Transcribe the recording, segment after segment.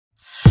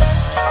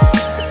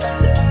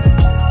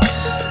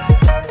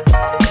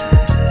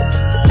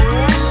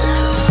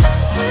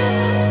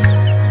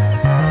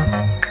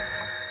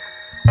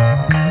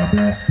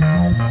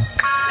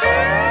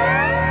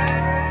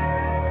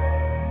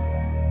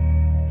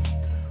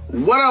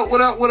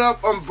What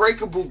up,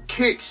 Unbreakable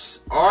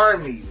Kicks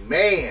Army,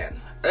 man.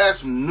 I got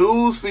some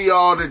news for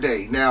y'all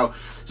today. Now,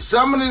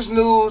 some of this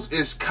news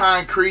is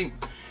concrete.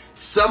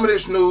 Some of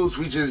this news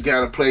we just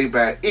gotta play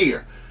by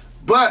ear.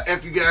 But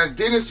if you guys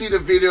didn't see the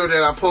video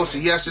that I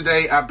posted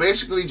yesterday, I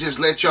basically just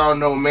let y'all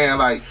know, man,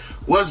 like,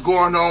 what's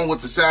going on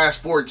with the size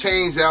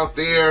 14s out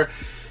there.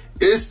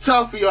 It's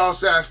tough for y'all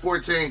size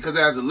 14 because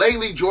as of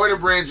lately, Jordan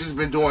Brand just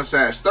been doing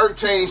size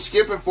 13,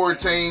 skipping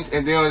 14s,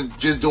 and then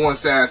just doing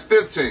size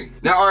 15.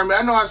 Now, Army,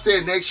 I know I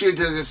said next year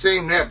doesn't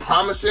seem that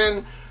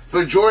promising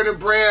for Jordan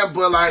Brand,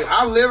 but like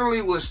I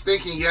literally was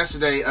thinking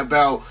yesterday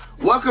about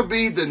what could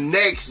be the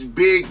next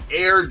big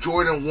Air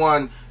Jordan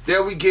 1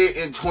 that we get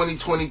in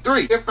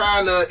 2023. I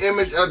found an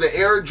image of the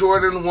Air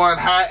Jordan 1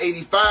 High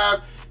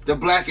 85, the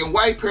black and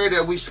white pair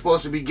that we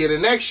supposed to be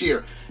getting next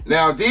year.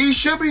 Now, these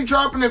should be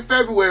dropping in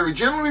February.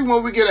 Generally,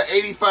 when we get an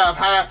 85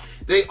 high,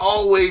 they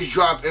always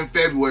drop in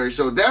February.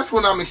 So that's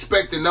when I'm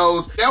expecting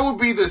those. That would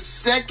be the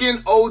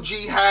second OG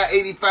High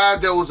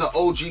 85 that was an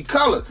OG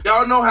color.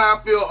 Y'all know how I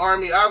feel,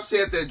 Army. I've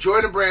said that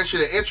Jordan Brand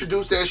should have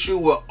introduced that shoe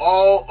with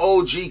all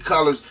OG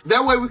colors.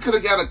 That way we could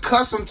have got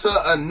accustomed to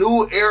a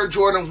new Air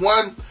Jordan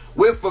 1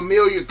 with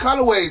familiar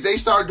colorways. They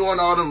started doing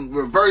all them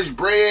reverse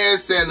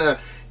Breds and the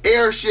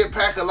airship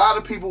pack. A lot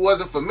of people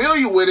wasn't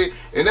familiar with it,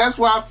 and that's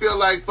why I feel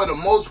like for the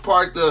most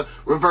part the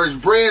reverse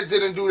Breds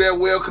didn't do that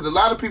well, because a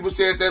lot of people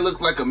said they looked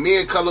like a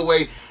mid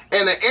colorway.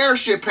 And the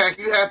airship pack,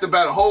 you have to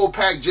buy the whole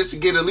pack just to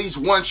get at least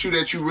one shoe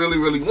that you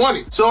really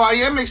wanted. So I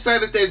am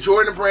excited that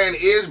Jordan Brand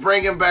is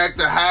bringing back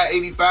the High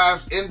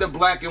 85s in the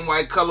black and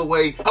white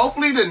colorway.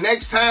 Hopefully the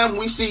next time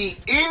we see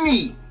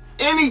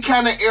any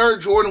kind of Air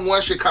Jordan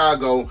 1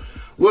 Chicago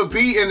will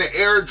be in the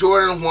Air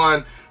Jordan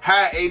 1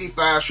 High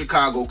 85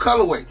 Chicago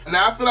colorway.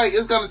 Now, I feel like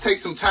it's going to take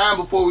some time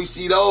before we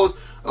see those.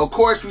 Of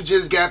course, we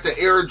just got the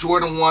Air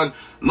Jordan 1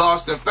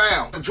 Lost and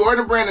Found.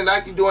 Jordan Brand and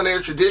Nike doing their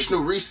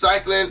traditional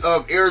recycling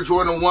of Air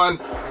Jordan 1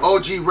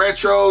 OG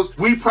Retros.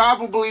 We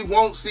probably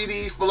won't see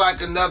these for like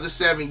another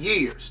 7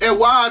 years. And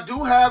while I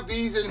do have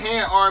these in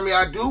hand, Army,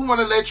 I do want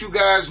to let you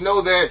guys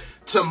know that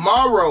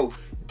tomorrow,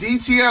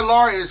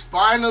 DTLR is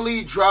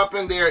finally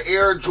dropping their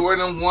Air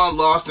Jordan 1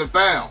 Lost and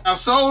Found. Now,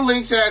 Soul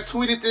Links had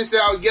tweeted this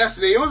out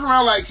yesterday. It was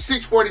around like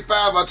 6:45.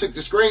 I took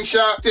the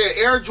screenshot. It said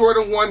Air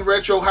Jordan 1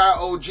 Retro High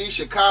OG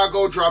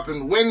Chicago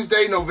dropping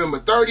Wednesday, November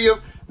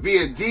 30th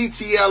via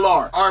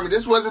DTLR. Army,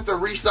 this wasn't the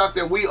restock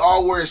that we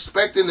all were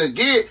expecting to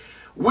get.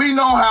 We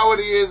know how it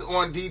is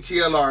on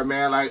DTLR,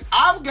 man. Like,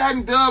 I've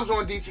gotten dubs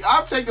on DTLR.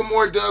 I've taken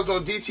more dubs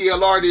on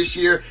DTLR this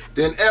year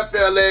than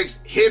FLX,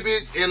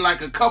 Hibbits, and like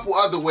a couple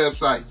other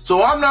websites.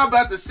 So I'm not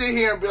about to sit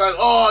here and be like,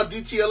 oh,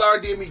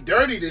 DTLR did me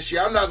dirty this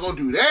year. I'm not going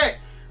to do that.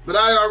 But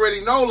I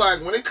already know,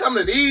 like, when it comes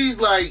to these,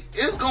 like,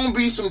 it's going to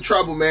be some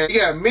trouble, man. You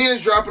got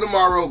men's dropping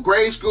tomorrow,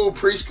 grade school,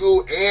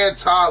 preschool, and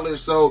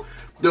toddlers. So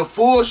the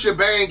full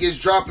shebang is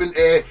dropping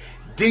at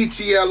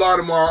DTLR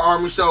tomorrow,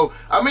 Army. So,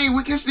 I mean,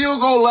 we can still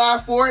go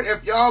live for it.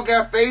 If y'all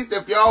got faith,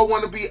 if y'all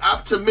want to be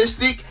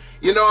optimistic,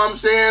 you know what I'm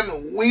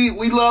saying? We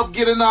love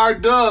getting our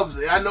dubs.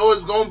 I know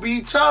it's going to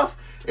be tough,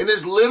 and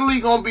it's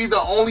literally going to be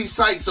the only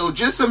site. So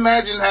just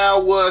imagine how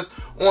it was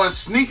on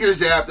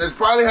Snkrs app. That's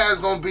probably how it's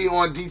going to be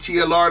on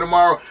DTLR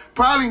tomorrow.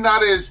 Probably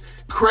not as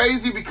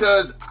crazy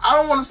because I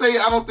don't want to say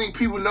I don't think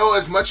people know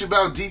as much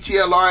about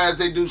DTLR as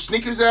they do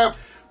Snkrs app.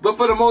 But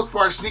for the most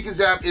part,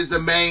 Snkrs app is the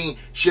main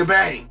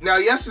shebang. Now,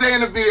 yesterday in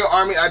the video,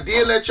 Army, I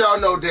did let y'all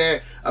know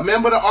that a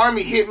member of the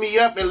Army hit me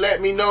up and let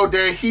me know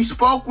that he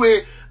spoke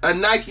with a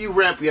Nike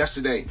rep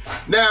yesterday.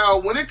 Now,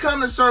 when it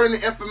comes to certain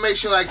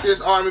information like this,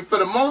 Army, for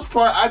the most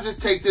part, I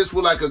just take this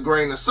with like a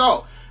grain of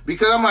salt.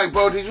 Because I'm like,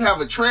 bro, did you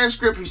have a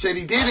transcript? He said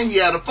he didn't. He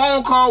had a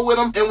phone call with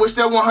him in which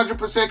that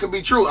 100% could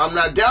be true. I'm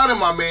not doubting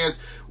my man's.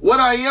 What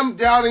I am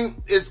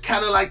doubting is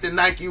kind of like the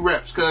Nike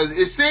reps. Because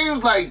it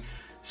seems like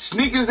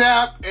Snkrs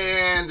app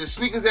and the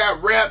Snkrs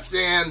app reps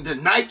and the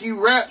Nike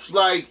reps,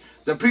 like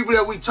the people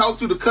that we talk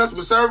to, the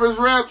customer service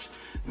reps,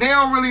 they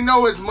don't really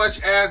know as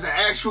much as the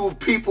actual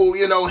people,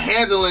 you know,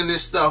 handling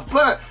this stuff.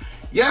 But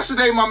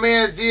yesterday, my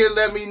man did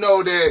let me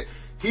know that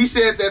he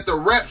said that the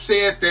rep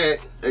said that,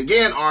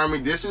 again,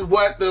 Army, this is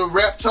what the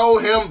rep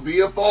told him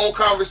via phone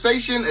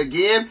conversation.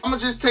 Again, I'm going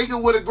to just take it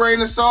with a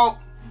grain of salt,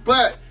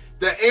 but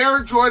the Air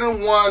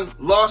Jordan 1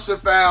 Lost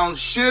and Found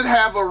should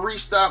have a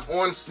restock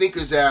on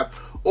Snkrs app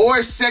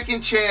or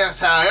second chance,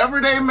 however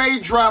they may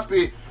drop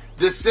it,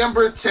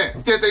 December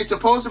 10th. That they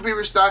supposed to be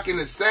restocking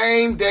the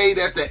same day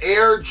that the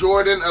Air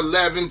Jordan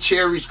 11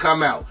 Cherries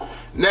come out.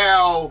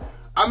 Now,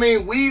 I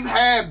mean, we've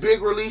had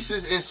big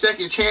releases and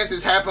second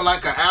chances happen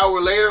like an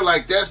hour later.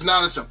 Like, that's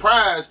not a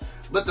surprise.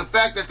 But the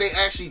fact that they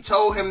actually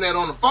told him that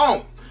on the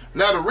phone.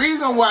 Now, the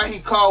reason why he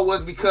called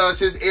was because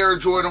his Air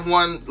Jordan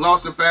 1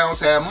 Lost and Founds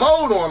had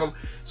mold on them.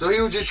 So he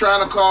was just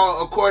trying to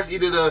call, of course,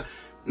 either to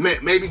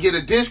maybe get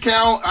a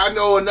discount. I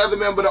know another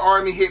member of the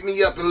Army hit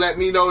me up and let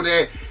me know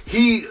that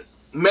he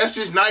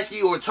messaged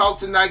Nike or talked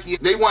to Nike.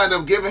 They wound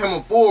up giving him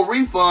a full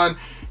refund,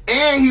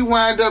 and he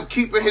wound up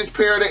keeping his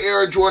pair of the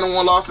Air Jordan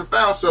 1 Lost and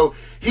Found. So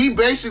he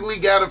basically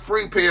got a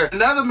free pair.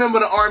 Another member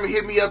of the Army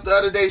hit me up the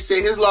other day,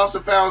 said his lost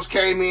and founds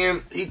came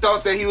in. He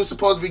thought that he was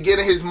supposed to be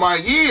getting his my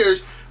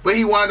years, but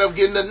he wound up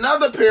getting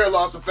another pair of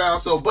lost and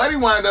founds. So Buddy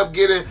wound up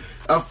getting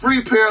a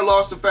free pair of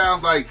lost and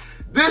founds. Like,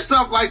 this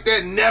stuff like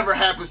that never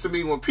happens to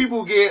me. When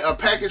people get a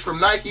package from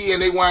Nike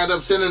and they wind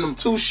up sending them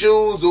 2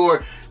 shoes,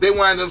 or they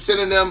wind up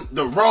sending them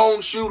the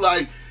wrong shoe,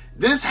 like,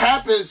 this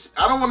happens.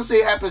 I don't want to say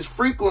it happens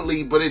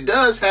frequently, but it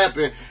does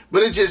happen.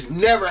 But it just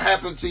never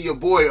happened to your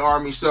boy,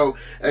 Army. So,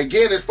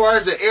 again, as far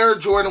as the Air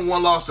Jordan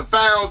 1 lost and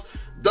founds,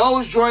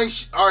 those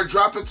joints are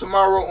dropping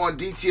tomorrow on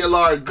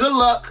DTLR. Good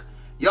luck.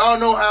 Y'all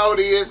know how it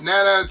is. 9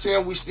 out of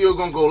 10, we still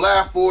gonna go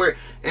live for it.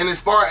 And as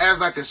far as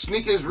like a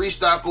sneakers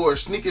restock or a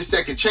sneakers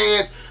second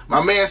chance,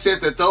 my man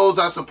said that those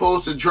are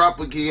supposed to drop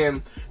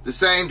again the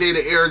same day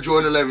the Air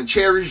Jordan 11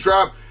 Cherries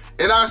drop.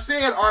 And I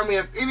said, Army,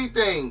 if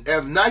anything,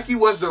 if Nike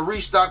was to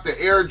restock the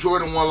Air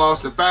Jordan 1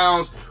 lost and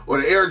founds,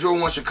 or the Air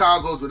Jordan 1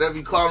 Chicagos, whatever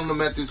you calling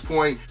them at this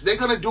point, they're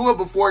gonna do it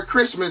before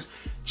Christmas,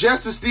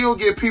 just to still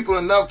give people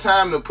enough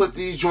time to put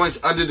these joints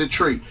under the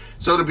tree.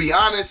 So to be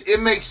honest,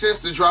 it makes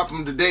sense to drop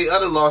them the day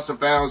of the lost and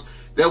founds.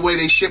 That way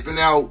they shipping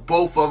out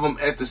both of them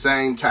at the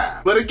same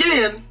time. But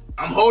again,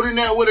 I'm holding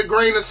that with a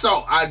grain of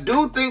salt. I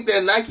do think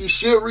that Nike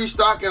should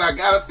restock, and I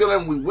got a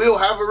feeling we will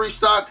have a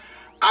restock.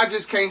 I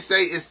just can't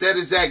say it's that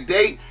exact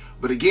date.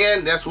 But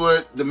again, that's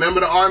what the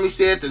member of the Army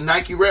said, the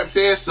Nike rep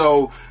said.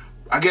 So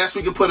I guess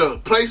we could put a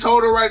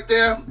placeholder right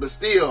there. But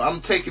still, I'm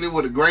taking it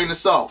with a grain of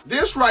salt.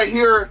 This right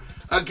here,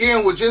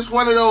 again, was just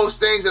one of those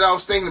things that I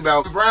was thinking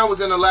about. Brian was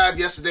in the live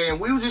yesterday, and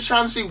we were just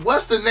trying to see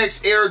what's the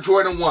next Air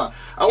Jordan 1.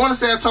 I want to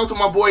say I talked to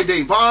my boy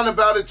Davon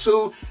about it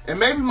too, and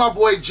maybe my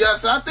boy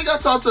Justin. I think I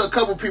talked to a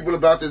couple people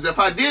about this. If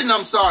I didn't,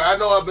 I'm sorry. I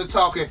know I've been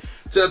talking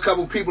to a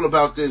couple people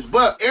about this.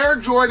 But Air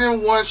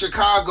Jordan 1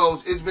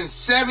 Chicagos, it's been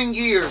 7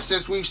 years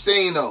since we've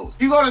seen those.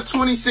 If you go to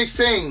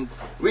 2016,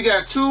 we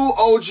got 2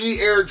 OG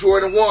Air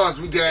Jordan 1s.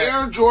 We got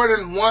Air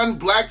Jordan 1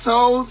 Black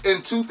Toes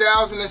in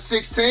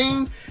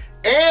 2016.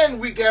 And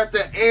we got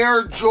the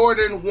Air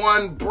Jordan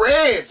 1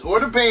 Breds,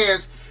 or the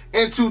bands,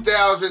 in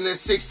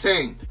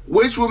 2016,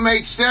 which will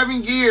make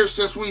 7 years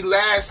since we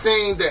last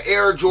seen the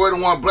Air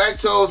Jordan 1 Black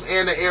Toes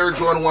and the Air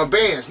Jordan 1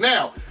 bands.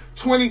 Now,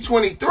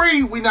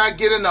 2023, we not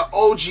getting the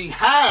OG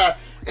high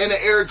and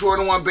the Air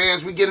Jordan 1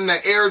 bands. We getting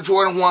the Air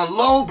Jordan 1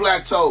 low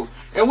Black Toes,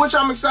 and which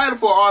I'm excited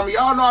for, Army.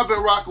 Y'all know I've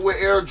been rocking with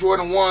Air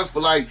Jordan 1s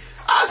for like,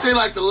 I'd say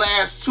like the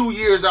last 2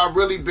 years. I've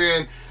really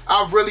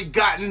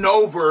gotten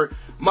over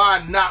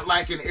my not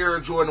liking Air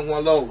Jordan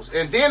 1 lows.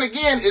 And then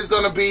again, it's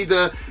going to be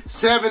the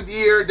 7th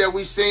year that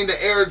we've seen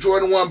the Air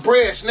Jordan 1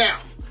 Breds. Now,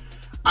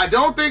 I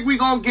don't think we're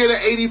going to get an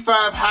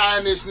 85 high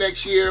in this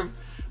next year,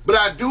 but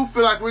I do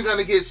feel like we're going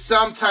to get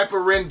some type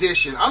of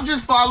rendition. I'm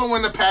just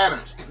following the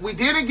patterns. We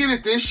didn't get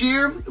it this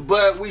year,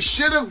 but we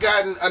should have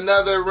gotten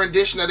another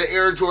rendition of the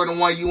Air Jordan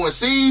 1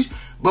 UNCs,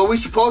 but we're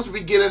supposed to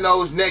be getting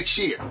those next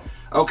year.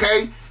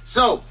 Okay?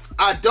 So,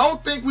 I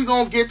don't think we're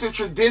going to get the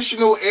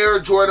traditional Air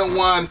Jordan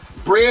 1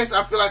 Breds.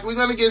 I feel like we're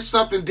going to get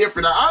something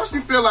different. I honestly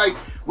feel like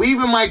we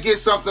even might get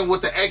something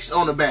with the X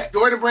on the back.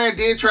 Jordan Brand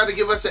did try to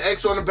give us the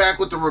X on the back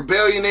with the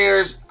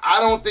Rebellionaires. I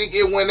don't think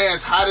it went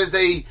as hot as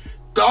they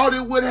thought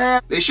it would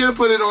have. They should have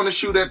put it on the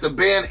shoe that the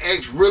band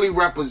X really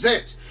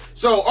represents.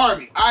 So,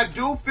 Army, I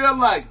do feel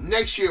like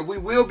next year we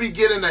will be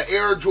getting the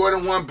Air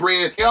Jordan 1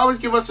 Bred. They always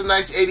give us a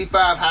nice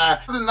 85 high,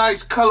 a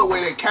nice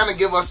colorway that kind of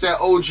give us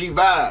that OG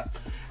vibe.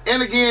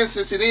 And again,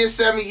 since it is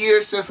 7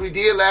 years since we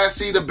did last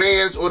see the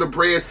bands or the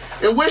Breds,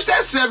 in which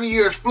that 7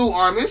 years flew,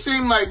 Army. It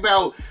seemed like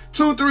about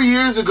 2-3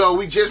 years ago,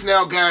 we just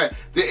now got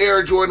the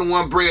Air Jordan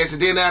 1 Breds.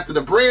 And then after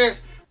the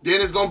Breds, then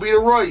it's going to be the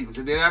Royals.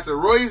 And then after the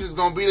Royals, it's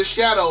going to be the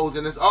Shadows.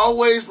 And it's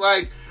always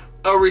like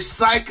a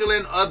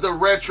recycling of the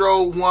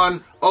Retro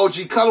 1 OG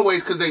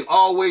colorways, because they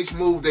always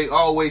move, they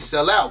always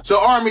sell out.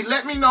 So, Army,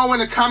 let me know in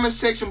the comment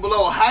section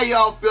below how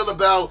y'all feel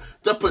about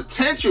the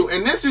potential.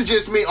 And this is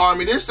just me,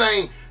 Army. This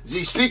ain't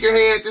Z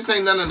Sneakerhead. This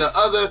ain't none of the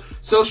other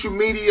social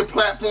media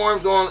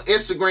platforms on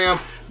Instagram.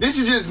 This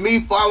is just me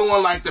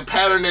following like the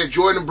pattern that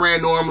Jordan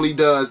Brand normally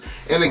does.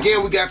 And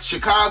again, we got the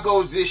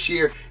Chicagos this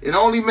year. It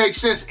only makes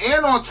sense.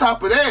 And on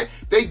top of that,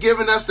 they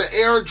giving us the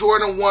Air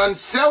Jordan 1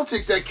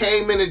 Celtics that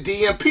came in a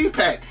DMP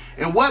pack.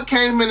 And what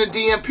came in the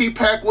DMP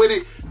pack with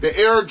it? The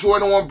Air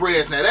Jordan 1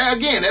 Breds. Now, that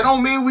again, that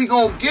don't mean we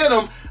gonna get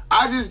them.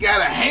 I just got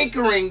a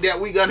hankering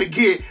that we gonna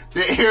get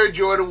the Air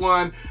Jordan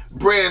 1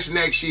 Breds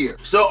next year.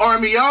 So,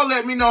 Army, y'all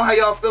let me know how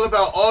y'all feel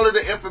about all of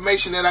the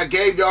information that I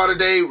gave y'all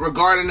today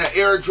regarding the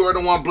Air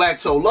Jordan 1 Black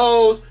Toe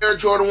Lows, Air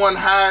Jordan 1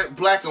 High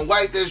Black and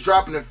White that's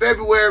dropping in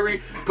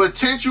February,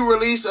 potential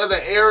release of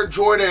the Air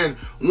Jordan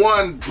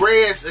 1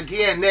 Breds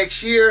again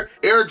next year,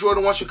 Air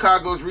Jordan 1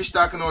 Chicago's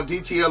restocking on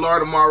DTLR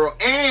tomorrow,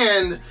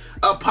 and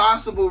a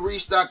possible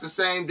restock the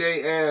same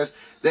day as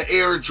the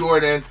Air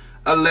Jordan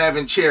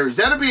 11 Cherries.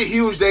 That'll be a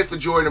huge day for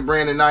Jordan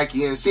Brand and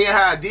Nike. And seeing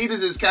how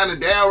Adidas is kind of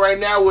down right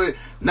now with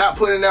not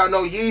putting out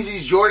no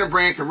Yeezys, Jordan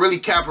Brand can really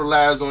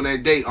capitalize on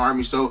that day,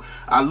 Army. So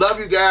I love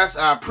you guys.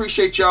 I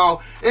appreciate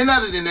y'all. And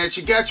other than that,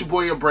 you got your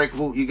boy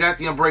Unbreakable. You got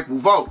the Unbreakable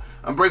vote.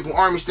 Unbreakable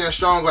Army, stand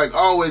strong like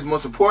always.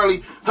 Most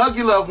importantly, hug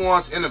your loved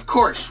ones, and of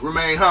course,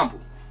 remain humble.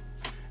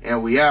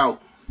 And we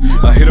out.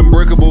 I hit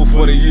Unbreakable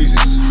for the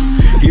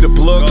Yeezys. He the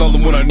plug, call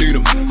him when I need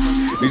him.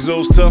 These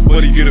old's tough,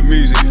 but he get him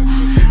easy.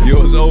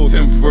 Yours old,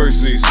 him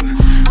first season.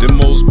 Them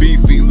most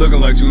beefy, looking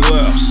like 2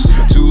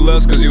 lefts. 2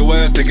 less, cause your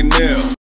ass taking nail.